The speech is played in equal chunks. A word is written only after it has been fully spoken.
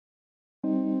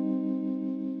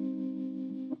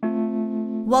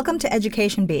Welcome to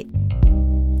Education Beat.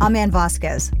 I'm Ann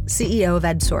Vasquez, CEO of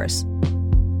EdSource.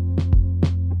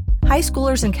 High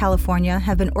schoolers in California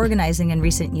have been organizing in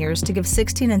recent years to give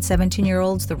 16 and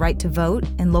 17-year-olds the right to vote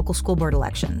in local school board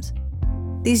elections.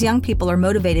 These young people are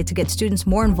motivated to get students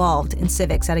more involved in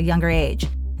civics at a younger age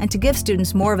and to give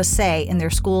students more of a say in their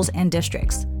schools and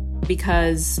districts.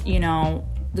 Because,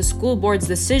 the school board's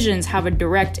decisions have a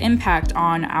direct impact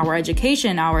on our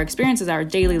education, our experiences, our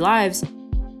daily lives.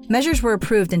 Measures were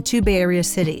approved in 2 Bay Area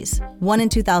cities, one in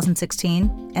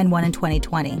 2016 and one in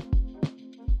 2020.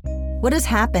 What has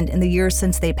happened in the years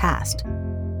since they passed?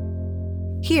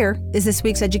 Here is this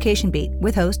week's Education Beat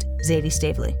with host Zadie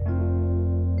Stavely.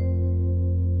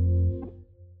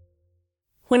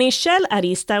 When Ishel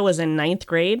Arista was in 9th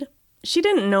grade, she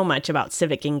didn't know much about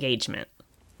civic engagement.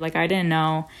 I didn't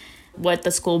know what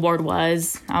the school board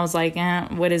was. I was like,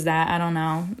 what is that? I don't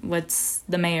know. What's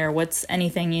the mayor? What's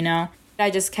anything, I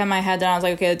just kept my head down. I was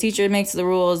like, okay, the teacher makes the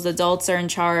rules. The adults are in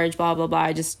charge, blah, blah, blah.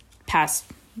 I just passed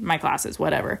my classes,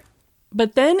 whatever.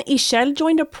 But then Ishel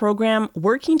joined a program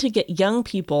working to get young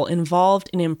people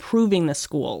involved in improving the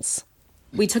schools.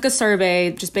 We took a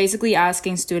survey just basically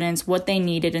asking students what they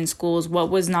needed in schools,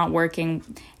 what was not working.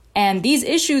 And these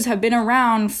issues have been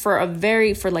around for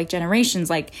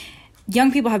generations.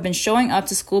 Young people have been showing up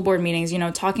to school board meetings,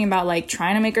 talking about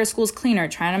trying to make our schools cleaner,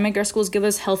 trying to make our schools give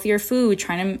us healthier food,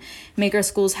 trying to make our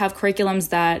schools have curriculums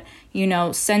that,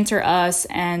 center us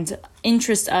and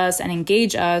interest us and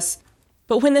engage us.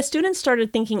 But when the students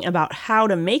started thinking about how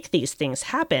to make these things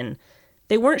happen,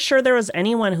 they weren't sure there was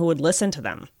anyone who would listen to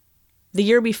them. The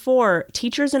year before,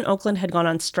 teachers in Oakland had gone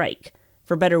on strike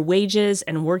for better wages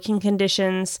and working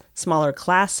conditions, smaller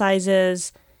class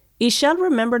sizes. Ishel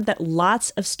remembered that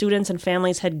lots of students and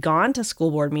families had gone to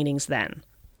school board meetings then.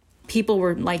 People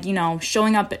were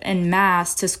showing up en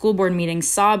masse to school board meetings,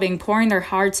 sobbing, pouring their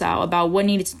hearts out about what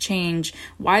needed to change,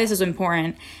 why this was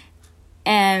important.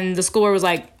 And the school board was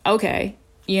like, okay,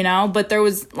 but there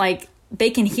was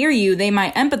they can hear you, they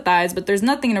might empathize, but there's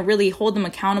nothing to really hold them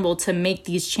accountable to make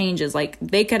these changes.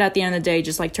 They could, at the end of the day,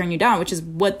 just turn you down, which is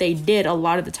what they did a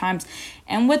lot of the times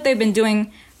and what they've been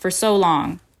doing for so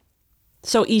long.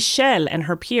 So Ishel and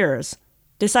her peers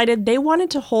decided they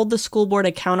wanted to hold the school board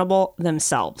accountable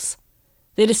themselves.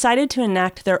 They decided to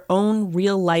enact their own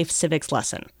real-life civics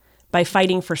lesson by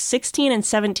fighting for 16 and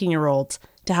 17-year-olds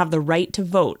to have the right to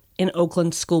vote in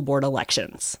Oakland school board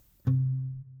elections.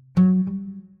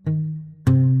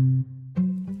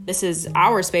 This is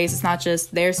our space. It's not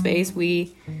just their space.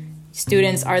 We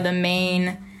students are the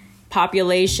main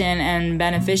population and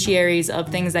beneficiaries of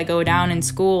things that go down in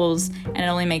schools, and it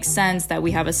only makes sense that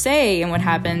we have a say in what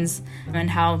happens and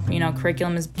how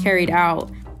curriculum is carried out.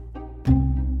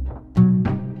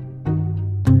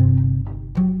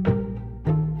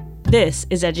 This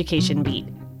is Education Beat,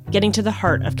 getting to the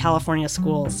heart of California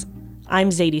schools. I'm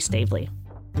Zadie Stavely.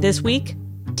 This week,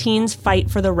 teens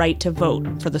fight for the right to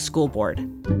vote for the school board.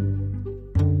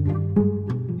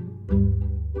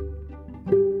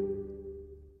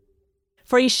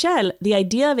 For Ishel, the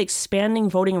idea of expanding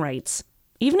voting rights,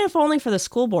 even if only for the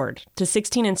school board, to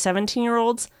 16 and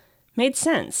 17-year-olds, made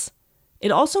sense.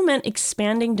 It also meant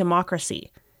expanding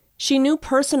democracy. She knew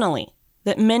personally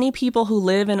that many people who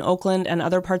live in Oakland and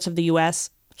other parts of the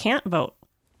U.S. can't vote.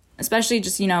 Especially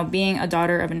just, being a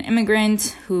daughter of an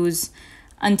immigrant who's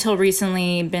until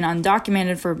recently been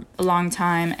undocumented for a long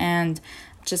time, and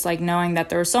just knowing that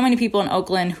there were so many people in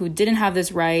Oakland who didn't have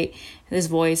this right, this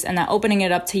voice, and that opening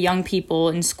it up to young people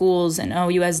in schools and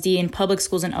OUSD and public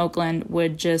schools in Oakland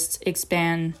would just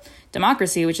expand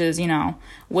democracy, which is,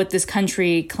 what this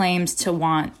country claims to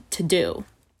want to do.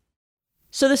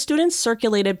 So the students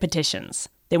circulated petitions.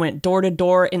 They went door to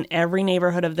door in every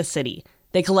neighborhood of the city.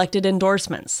 They collected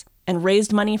endorsements and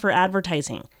raised money for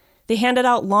advertising. They handed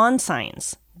out lawn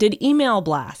signs, did email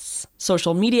blasts,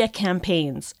 social media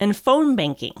campaigns, and phone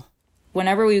banking.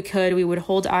 Whenever we could, we would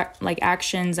hold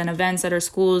actions and events at our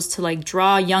schools to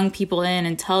draw young people in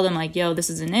and tell them yo, this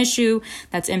is an issue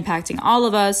that's impacting all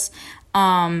of us,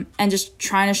 and just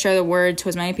trying to share the word to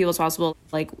as many people as possible.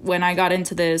 When I got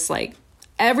into this,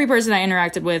 every person I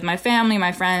interacted with, my family,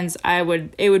 my friends,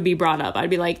 it would be brought up. I'd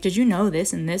be like, did you know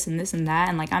this and this and this and that?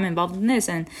 And I'm involved in this,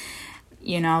 and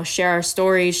share our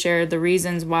stories, share the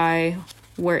reasons why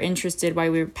we're interested, why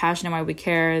we're passionate, why we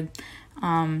care,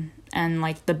 and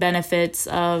the benefits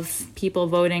of people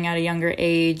voting at a younger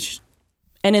age.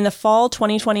 And in the fall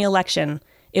 2020 election,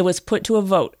 it was put to a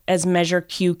vote as Measure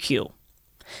QQ.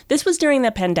 This was during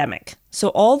the pandemic, so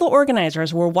all the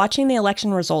organizers were watching the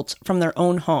election results from their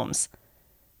own homes.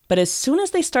 But as soon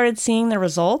as they started seeing the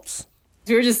results,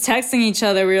 We were just texting each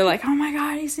other. We were like, oh my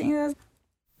God, are you seeing this?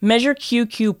 Measure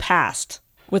QQ passed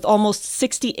with almost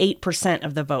 68%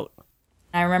 of the vote.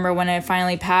 I remember when it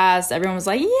finally passed, everyone was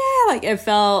like, yeah, like it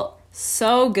felt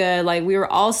so good. Like we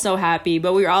were all so happy,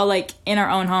 but we were all like in our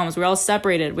own homes. We were all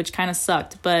separated, which kind of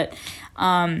sucked. But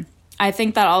I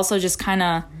think that also just kind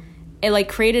of, it like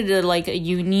created a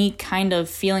unique kind of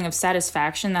feeling of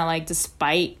satisfaction that like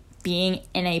despite being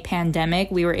in a pandemic,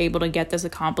 we were able to get this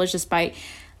accomplished despite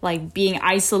like being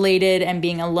isolated and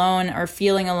being alone or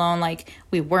feeling alone. Like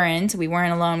we weren't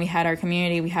alone. We had our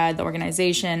community, we had the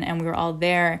organization, and we were all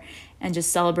there and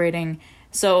just celebrating.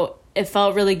 So it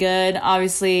felt really good.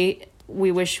 Obviously,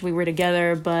 we wish we were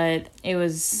together, but it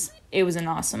was an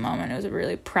awesome moment. It was a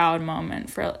really proud moment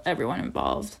for everyone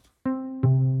involved.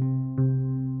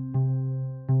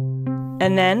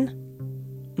 And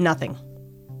then, nothing.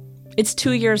 It's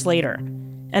 2 years later,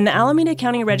 and the Alameda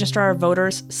County Registrar of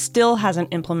Voters still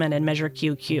hasn't implemented Measure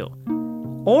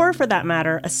QQ. Or, for that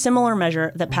matter, a similar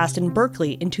measure that passed in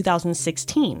Berkeley in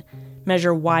 2016,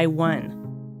 Measure Y1.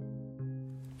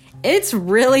 It's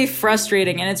really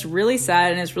frustrating, and it's really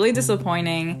sad, and it's really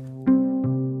disappointing.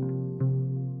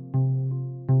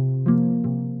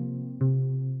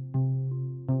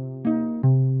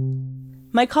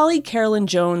 My colleague Carolyn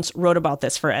Jones wrote about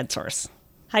this for EdSource.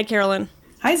 Hi, Carolyn.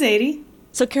 Hi, Zadie.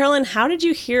 So, Carolyn, how did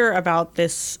you hear about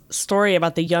this story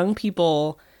about the young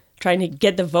people trying to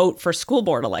get the vote for school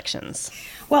board elections?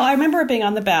 Well, I remember it being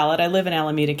on the ballot. I live in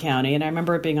Alameda County, and I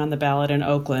remember it being on the ballot in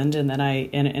Oakland and then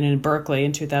in Berkeley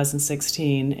in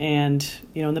 2016. And,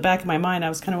 in the back of my mind, I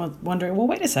was kind of wondering, well,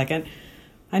 wait a second.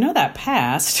 I know that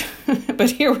passed, but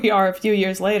here we are a few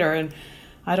years later, and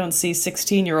I don't see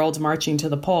 16-year-olds marching to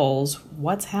the polls.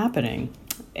 What's happening?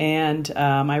 And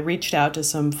I reached out to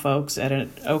some folks at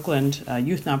an Oakland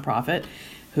youth nonprofit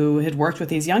who had worked with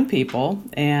these young people,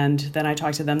 and then I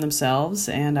talked to them themselves,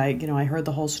 and I heard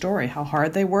the whole story, how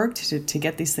hard they worked to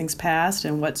get these things passed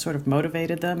and what sort of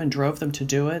motivated them and drove them to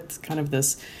do it. It's kind of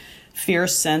this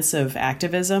fierce sense of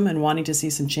activism and wanting to see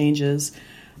some changes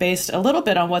based a little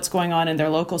bit on what's going on in their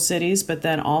local cities, but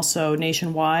then also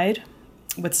nationwide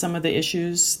with some of the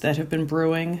issues that have been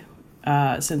brewing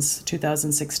since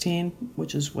 2016,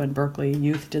 which is when Berkeley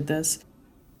Youth did this.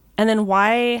 And then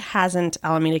why hasn't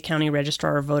Alameda County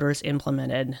Registrar of Voters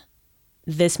implemented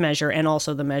this measure and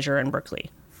also the measure in Berkeley?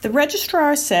 The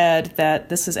registrar said that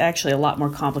this is actually a lot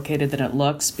more complicated than it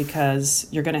looks because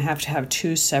you're going to have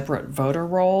two separate voter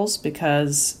rolls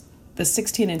because the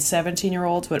 16 and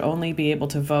 17-year-olds would only be able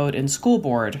to vote in school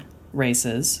board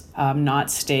races, not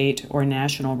state or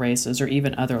national races or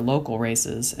even other local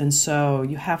races. And so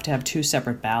you have to have two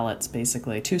separate ballots,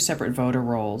 basically, two separate voter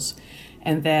rolls.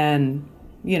 And then,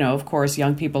 of course,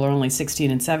 young people are only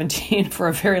 16 and 17 for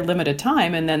a very limited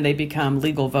time, and then they become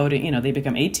legal voting, they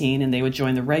become 18 and they would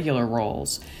join the regular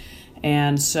rolls.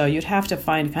 And so you'd have to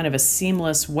find kind of a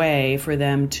seamless way for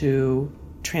them to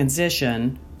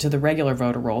transition to the regular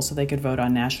voter roll so they could vote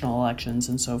on national elections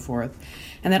and so forth.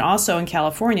 And then also in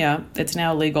California, it's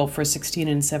now legal for 16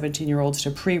 and 17-year-olds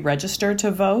to pre-register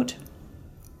to vote.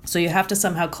 So you have to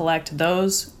somehow collect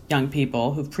those young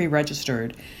people who've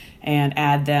pre-registered and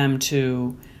add them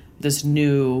to this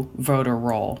new voter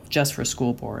roll just for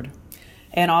school board.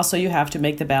 And also you have to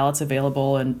make the ballots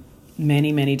available in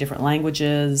many, many different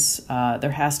languages.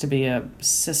 There has to be a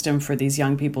system for these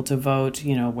young people to vote,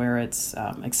 where it's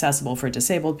accessible for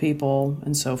disabled people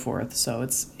and so forth.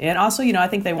 And also, I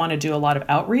think they want to do a lot of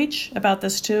outreach about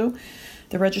this too.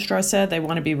 The registrar said they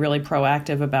want to be really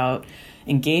proactive about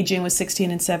engaging with 16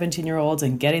 and 17-year-olds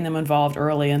and getting them involved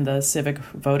early in the civic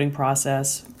voting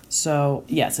process. So,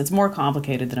 yes, it's more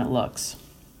complicated than it looks.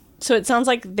 So it sounds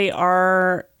like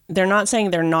they're not saying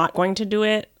they're not going to do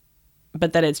it,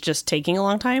 but that it's just taking a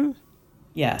long time?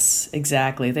 Yes,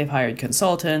 exactly. They've hired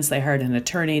consultants. They hired an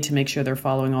attorney to make sure they're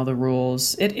following all the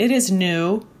rules. It is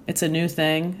new. It's a new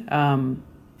thing.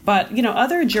 But,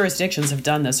 other jurisdictions have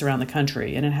done this around the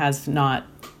country, and it has not,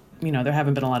 there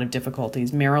haven't been a lot of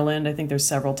difficulties. Maryland, I think there's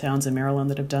several towns in Maryland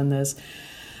that have done this.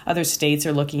 Other states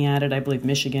are looking at it. I believe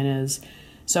Michigan is.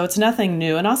 So it's nothing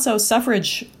new. And also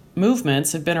suffrage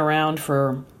movements have been around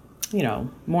for,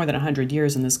 more than 100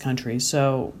 years in this country.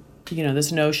 So,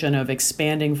 this notion of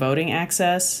expanding voting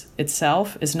access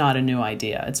itself is not a new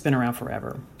idea. It's been around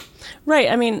forever.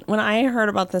 Right. I mean, when I heard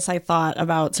about this, I thought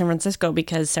about San Francisco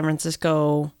because San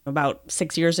Francisco, about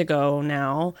 6 years ago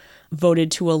now,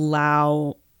 voted to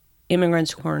allow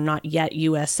immigrants who are not yet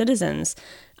U.S. citizens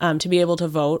to be able to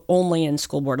vote only in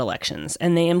school board elections.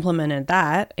 And they implemented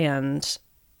that, and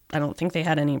I don't think they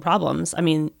had any problems. I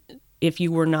mean, if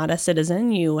you were not a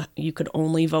citizen, you could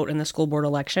only vote in the school board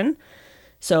election.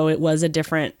 So it was a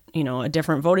different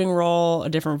voting roll, a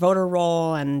different voter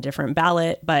roll, and a different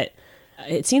ballot. But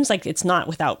it seems like it's not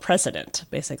without precedent,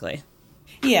 basically.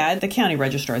 Yeah, the county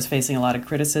registrar is facing a lot of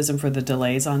criticism for the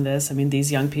delays on this. I mean,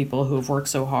 these young people who have worked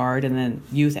so hard, and then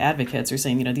youth advocates are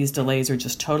saying, these delays are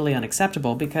just totally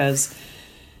unacceptable because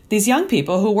these young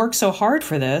people who work so hard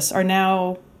for this are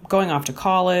now going off to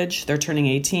college, they're turning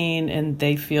 18, and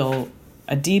they feel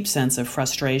a deep sense of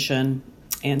frustration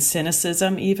and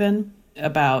cynicism even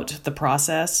about the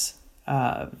process.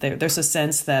 There's a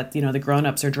sense that, the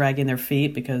grown-ups are dragging their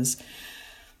feet because,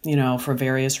 for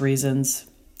various reasons.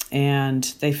 And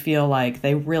they feel like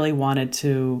they really wanted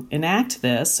to enact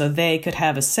this so they could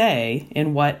have a say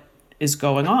in what is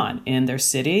going on in their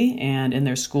city and in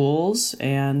their schools.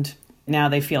 And now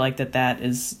they feel like that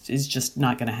is just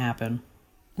not going to happen.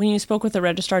 When you spoke with the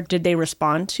registrar, did they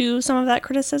respond to some of that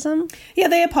criticism? Yeah,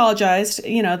 they apologized.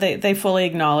 They fully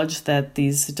acknowledged that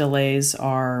these delays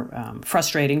are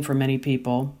frustrating for many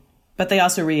people. But they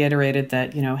also reiterated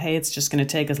that, hey, it's just going to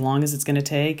take as long as it's going to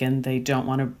take, and they don't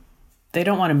want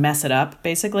to mess it up,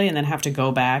 basically, and then have to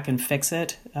go back and fix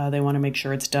it. They want to make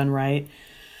sure it's done right.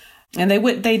 And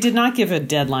they did not give a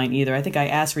deadline either. I think I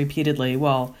asked repeatedly,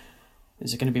 well,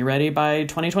 is it going to be ready by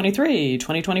 2023,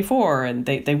 2024? And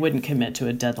they wouldn't commit to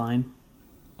a deadline.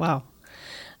 Wow.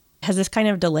 Has this kind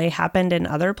of delay happened in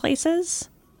other places?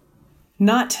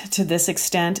 Not to this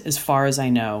extent, as far as I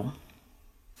know.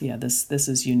 Yeah, this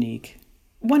is unique.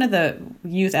 One of the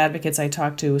youth advocates I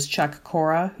talked to was Chuck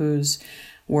Cora, who's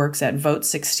works at Vote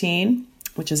 16,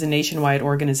 which is a nationwide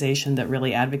organization that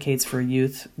really advocates for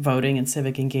youth voting and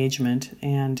civic engagement.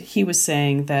 And he was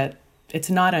saying that it's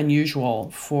not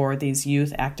unusual for these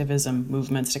youth activism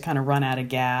movements to kind of run out of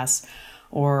gas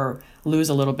or lose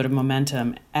a little bit of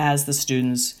momentum as the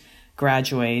students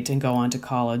graduate and go on to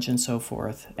college and so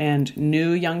forth. And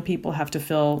new young people have to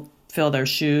fill their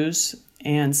shoes.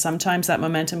 And sometimes that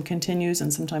momentum continues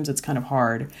and sometimes it's kind of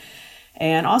hard.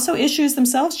 And also issues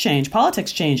themselves change.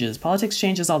 Politics changes. Politics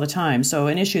changes all the time. So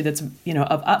an issue that's,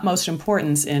 of utmost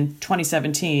importance in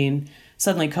 2017,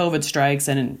 suddenly COVID strikes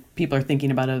and people are thinking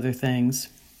about other things.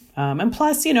 And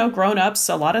plus, grown-ups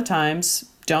a lot of times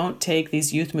don't take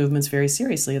these youth movements very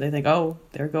seriously. They think, oh,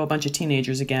 there go a bunch of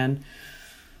teenagers again.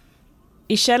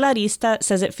 Ishel Arista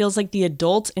says it feels like the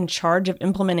adults in charge of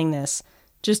implementing this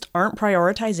just aren't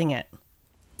prioritizing it.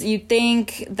 You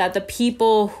think that the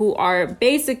people who are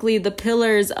basically the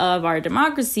pillars of our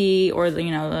democracy, or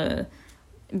the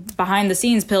behind the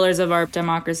scenes pillars of our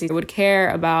democracy, would care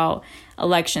about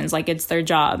elections like it's their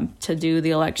job to do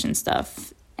the election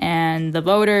stuff. And the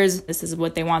voters, this is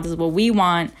what they want, this is what we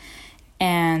want.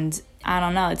 And I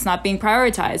don't know, it's not being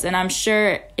prioritized. And I'm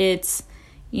sure it's,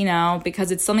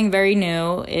 because it's something very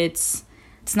new, it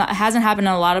hasn't happened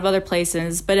in a lot of other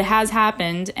places, but it has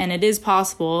happened and it is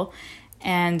possible.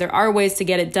 And there are ways to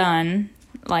get it done.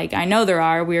 Like, I know there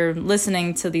are. We're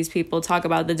listening to these people talk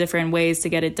about the different ways to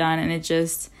get it done. And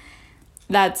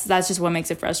that's just what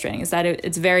makes it frustrating, is that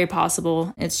it's very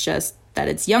possible. It's just that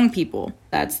it's young people.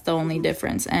 That's the only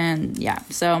difference. And yeah,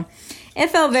 so it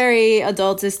felt very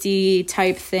adultisty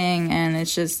type thing. And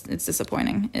it's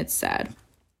disappointing. It's sad.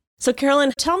 So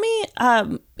Carolyn, tell me,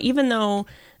 even though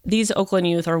these Oakland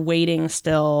youth are waiting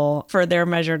still for their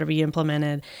measure to be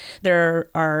implemented, there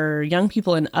are young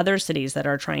people in other cities that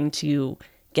are trying to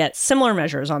get similar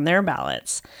measures on their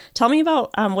ballots. Tell me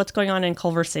about what's going on in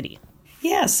Culver City.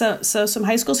 Yeah, so some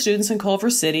high school students in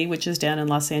Culver City, which is down in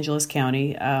Los Angeles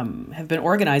County, have been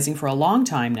organizing for a long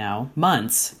time now,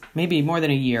 months, maybe more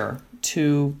than a year,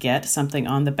 to get something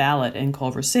on the ballot in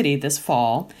Culver City this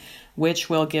fall, which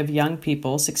will give young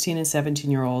people, 16 and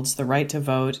 17-year-olds, the right to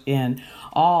vote in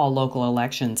all local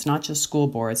elections, not just school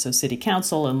boards, so city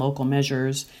council and local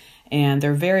measures. And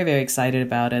they're very, very excited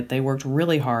about it. They worked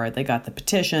really hard. They got the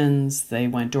petitions. They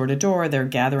went door to door. They're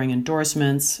gathering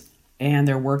endorsements, and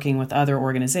they're working with other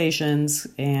organizations.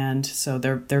 And so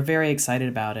they're very excited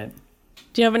about it.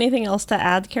 Do you have anything else to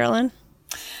add, Carolyn?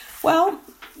 Well,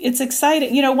 it's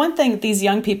exciting. One thing these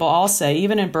young people all say,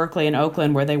 even in Berkeley and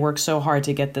Oakland, where they work so hard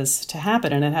to get this to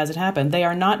happen, and it hasn't happened, they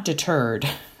are not deterred.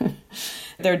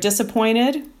 They're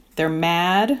disappointed. They're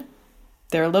mad.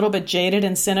 They're a little bit jaded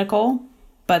and cynical,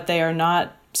 but they are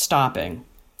not stopping.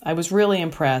 I was really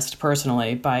impressed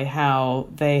personally by how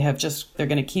they're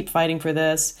going to keep fighting for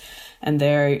this, and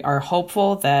they are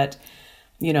hopeful that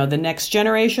the next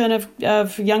generation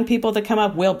of young people that come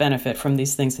up will benefit from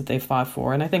these things that they fought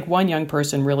for. And I think one young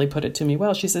person really put it to me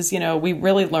well. She says, we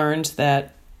really learned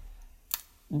that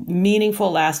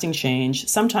meaningful, lasting change,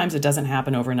 sometimes it doesn't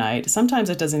happen overnight. Sometimes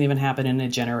it doesn't even happen in a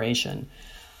generation.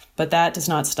 But that does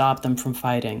not stop them from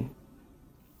fighting.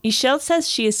 Ishel says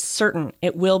she is certain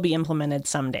it will be implemented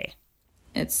someday.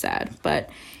 It's sad, but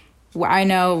I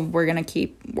know we're going to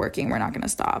keep working. We're not going to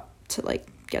stop to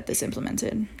get this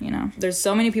implemented, There's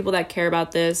so many people that care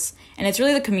about this, and it's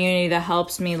really the community that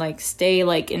helps me stay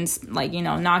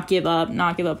not give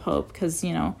up hope, because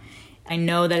I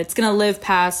know that it's going to live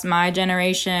past my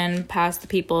generation, past the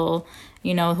people,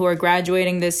 who are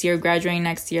graduating this year, graduating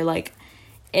next year.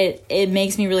 It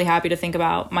makes me really happy to think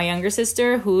about my younger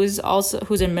sister who's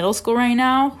in middle school right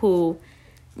now, who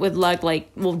with luck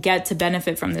will get to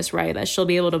benefit from this, right? That she'll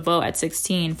be able to vote at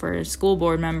 16 for school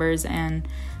board members, and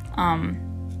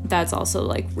that's also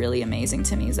really amazing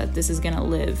to me, is that this is gonna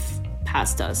live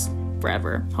past us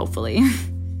forever, hopefully.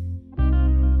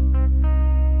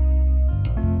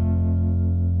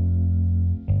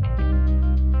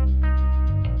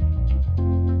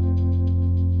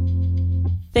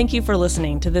 Thank you for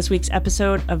listening to this week's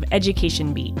episode of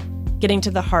Education Beat, Getting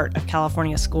to the Heart of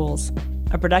California Schools,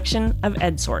 a production of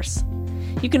EdSource.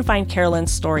 You can find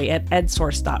Carolyn's story at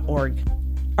edsource.org.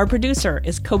 Our producer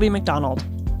is Kobe McDonald.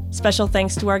 Special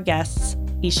thanks to our guests,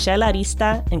 Ishel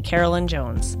Arista and Carolyn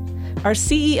Jones. Our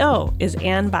CEO is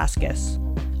Ann Vasquez.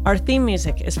 Our theme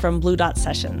music is from Blue Dot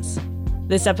Sessions.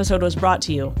 This episode was brought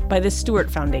to you by the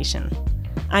Stewart Foundation.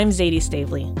 I'm Zadie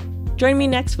Stavely. Join me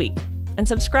next week and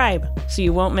subscribe so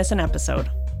you won't miss an episode.